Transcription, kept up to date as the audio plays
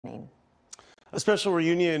A special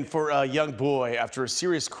reunion for a young boy after a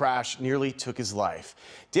serious crash nearly took his life.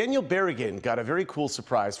 Daniel Barragán got a very cool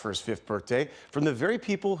surprise for his 5th birthday from the very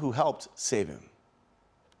people who helped save him.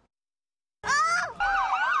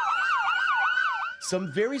 Some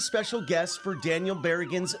very special guests for Daniel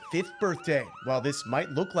Barragán's 5th birthday. While this might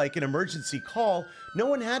look like an emergency call, no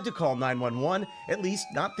one had to call 911, at least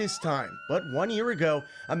not this time. But 1 year ago,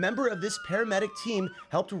 a member of this paramedic team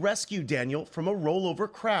helped rescue Daniel from a rollover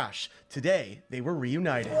crash. Today, they were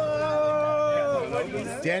reunited.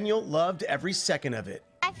 Whoa! Daniel loved every second of it.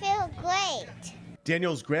 I feel great.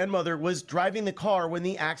 Daniel's grandmother was driving the car when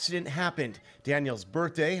the accident happened. Daniel's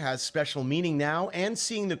birthday has special meaning now, and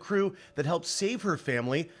seeing the crew that helped save her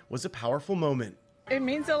family was a powerful moment. It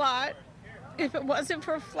means a lot. If it wasn't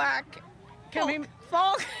for Falk coming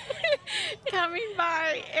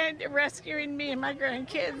by and rescuing me and my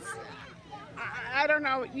grandkids, I don't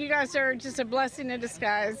know. You guys are just a blessing in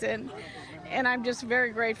disguise, and I'm just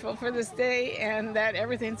very grateful for this day and that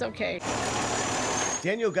everything's okay.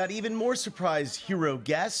 Daniel got even more surprise hero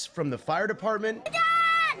guests from the fire department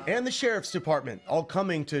and the sheriff's department, all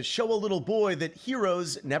coming to show a little boy that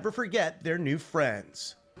heroes never forget their new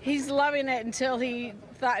friends. He's loving it until he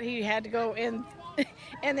thought he had to go in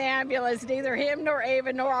the ambulance. Neither him nor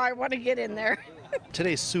Ava nor I want to get in there.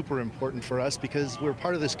 Today's super important for us because we're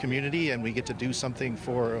part of this community and we get to do something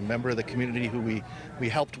for a member of the community who we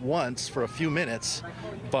helped once for a few minutes,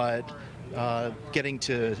 but getting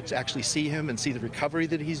to actually see him and see the recovery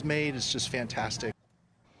that he's made is just fantastic.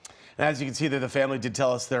 And as you can see there, the family did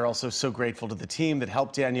tell us they're also so grateful to the team that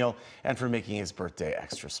helped Daniel and for making his birthday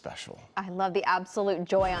extra special. I love the absolute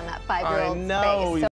joy on that 5-year-old's face. I know.